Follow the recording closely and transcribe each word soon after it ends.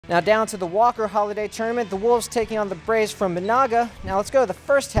Now down to the Walker Holiday Tournament, the Wolves taking on the Braves from Menahga. Now let's go to the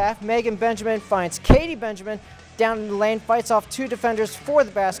first half. Megan Benjamin finds Katie Benjamin down in the lane, fights off 2 defenders for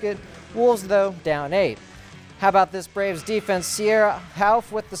the basket. Wolves, though, down 8. How about this Braves defense? Sierra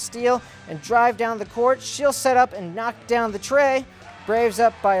Hauf with the steal and drive down the court. She'll set up and knock down the tray. Braves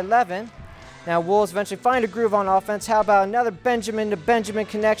up by 11. Now Wolves eventually find a groove on offense. How about another Benjamin to Benjamin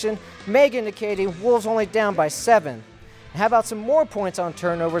connection? Megan to Katie. Wolves only down by 7. How about some more points on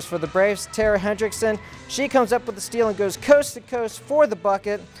turnovers for the Braves? Tara Hendrickson, she comes up with the steal and goes coast to coast for the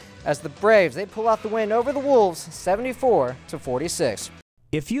bucket as the Braves, they pull out the win over the Wolves, 74-46.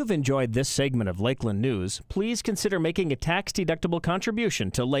 If you've enjoyed this segment of Lakeland News, please consider making a tax-deductible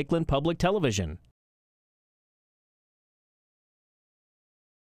contribution to Lakeland Public Television.